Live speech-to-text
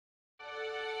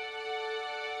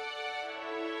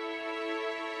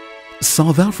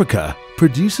South Africa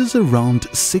produces around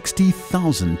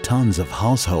 60,000 tons of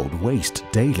household waste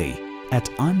daily at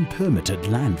unpermitted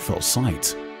landfill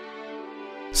sites.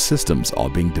 Systems are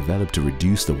being developed to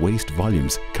reduce the waste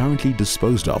volumes currently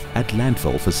disposed of at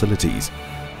landfill facilities.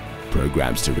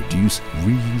 Programs to reduce,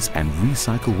 reuse and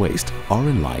recycle waste are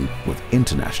in line with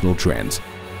international trends.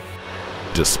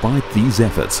 Despite these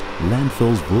efforts,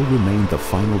 landfills will remain the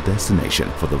final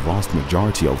destination for the vast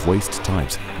majority of waste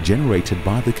types generated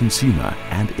by the consumer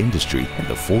and industry in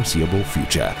the foreseeable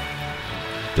future.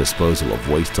 Disposal of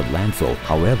waste to landfill,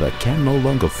 however, can no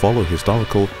longer follow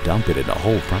historical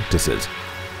dump-it-in-a-hole practices.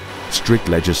 Strict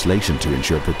legislation to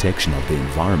ensure protection of the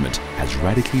environment has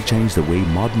radically changed the way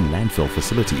modern landfill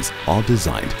facilities are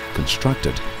designed,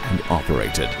 constructed and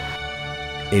operated.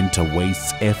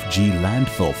 Interwaste's FG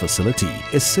landfill facility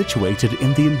is situated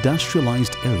in the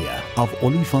industrialized area of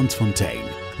Olifantsfontein,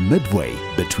 midway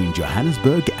between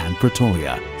Johannesburg and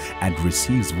Pretoria, and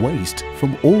receives waste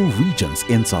from all regions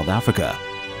in South Africa.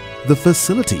 The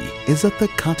facility is at the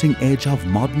cutting edge of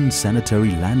modern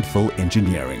sanitary landfill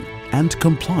engineering and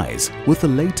complies with the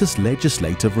latest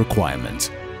legislative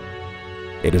requirements.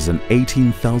 It is an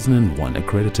 18001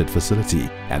 accredited facility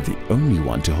and the only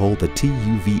one to hold the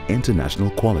TUV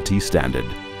International Quality Standard.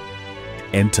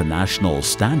 International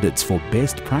standards for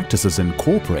best practices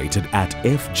incorporated at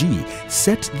FG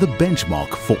set the benchmark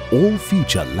for all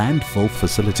future landfill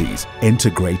facilities,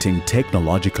 integrating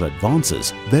technological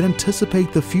advances that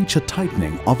anticipate the future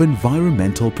tightening of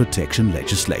environmental protection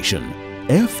legislation.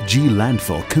 FG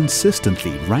Landfill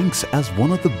consistently ranks as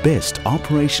one of the best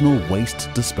operational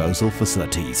waste disposal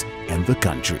facilities in the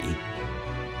country.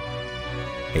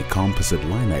 A composite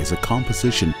liner is a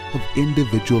composition of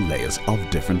individual layers of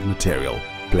different material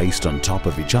placed on top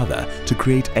of each other to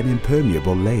create an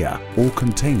impermeable layer or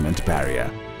containment barrier.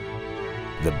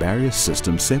 The barrier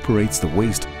system separates the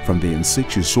waste from the in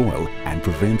situ soil and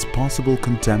prevents possible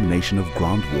contamination of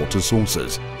groundwater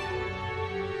sources.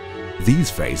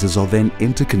 These phases are then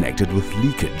interconnected with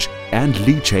leakage and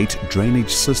leachate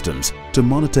drainage systems to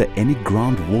monitor any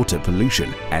groundwater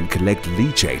pollution and collect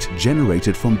leachate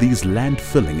generated from these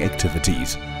landfilling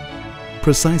activities.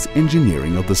 Precise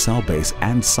engineering of the cell base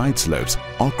and side slopes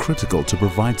are critical to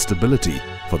provide stability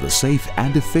for the safe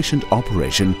and efficient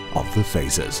operation of the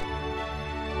phases.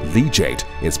 Leachate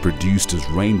is produced as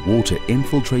rainwater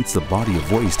infiltrates the body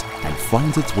of waste and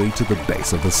finds its way to the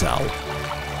base of the cell.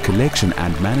 Collection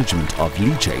and management of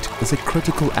leachate is a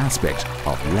critical aspect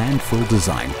of landfill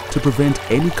design to prevent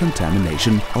any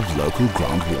contamination of local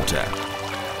groundwater.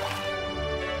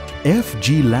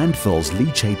 FG Landfill's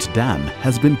leachate dam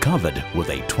has been covered with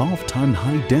a 12-ton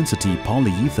high-density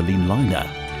polyethylene liner,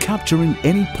 capturing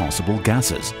any possible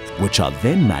gases, which are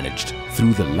then managed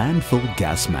through the landfill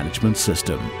gas management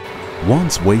system.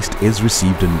 Once waste is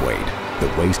received and weighed,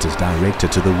 the waste is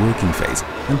directed to the working phase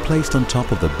and placed on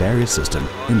top of the barrier system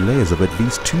in layers of at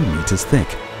least 2 meters thick,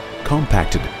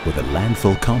 compacted with a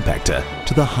landfill compactor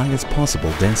to the highest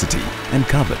possible density and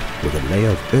covered with a layer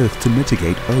of earth to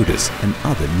mitigate odors and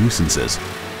other nuisances.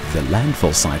 The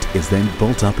landfill site is then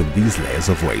built up in these layers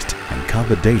of waste and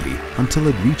covered daily until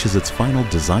it reaches its final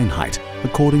design height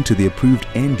according to the approved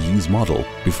end-use model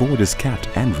before it is capped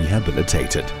and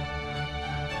rehabilitated.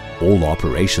 All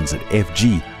operations at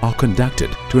FG are conducted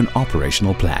to an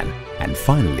operational plan and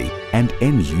finally an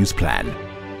end-use plan.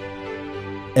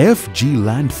 FG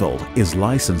Landfill is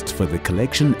licensed for the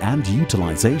collection and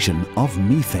utilization of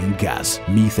methane gas.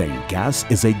 Methane gas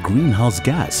is a greenhouse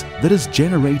gas that is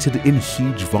generated in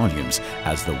huge volumes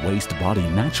as the waste body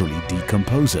naturally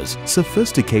decomposes.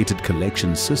 Sophisticated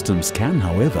collection systems can,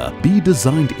 however, be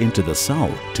designed into the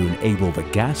cell to enable the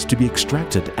gas to be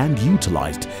extracted and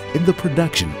utilized in the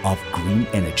production of green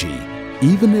energy.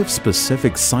 Even if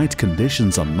specific site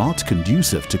conditions are not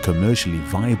conducive to commercially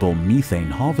viable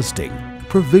methane harvesting,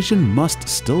 provision must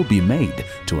still be made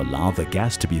to allow the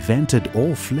gas to be vented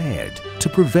or flared to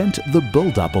prevent the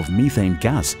buildup of methane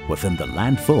gas within the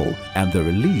landfill and the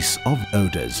release of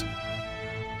odors.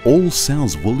 All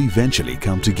cells will eventually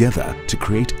come together to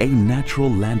create a natural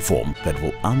landform that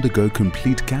will undergo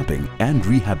complete capping and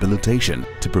rehabilitation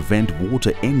to prevent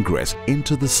water ingress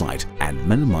into the site and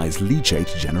minimize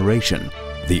leachate generation.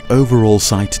 The overall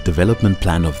site development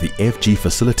plan of the FG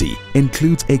facility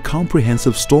includes a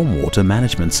comprehensive stormwater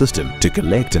management system to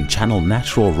collect and channel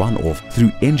natural runoff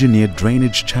through engineered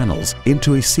drainage channels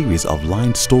into a series of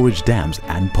lined storage dams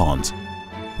and ponds.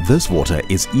 This water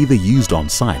is either used on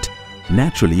site,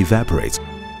 naturally evaporates,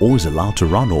 or is allowed to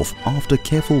run off after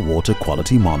careful water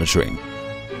quality monitoring.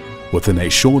 Within a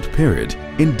short period,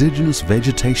 indigenous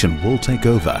vegetation will take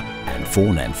over and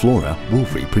fauna and flora will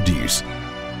reproduce.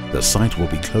 The site will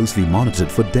be closely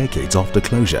monitored for decades after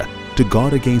closure to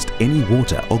guard against any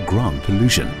water or ground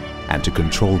pollution and to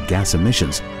control gas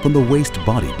emissions from the waste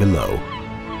body below.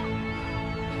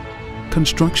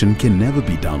 Construction can never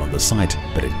be done on the site,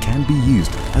 but it can be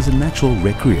used as a natural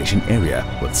recreation area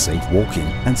with safe walking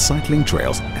and cycling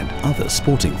trails and other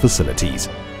sporting facilities.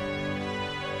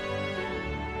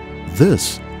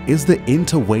 This is the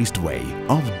Interwaste way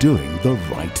of doing the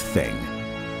right thing.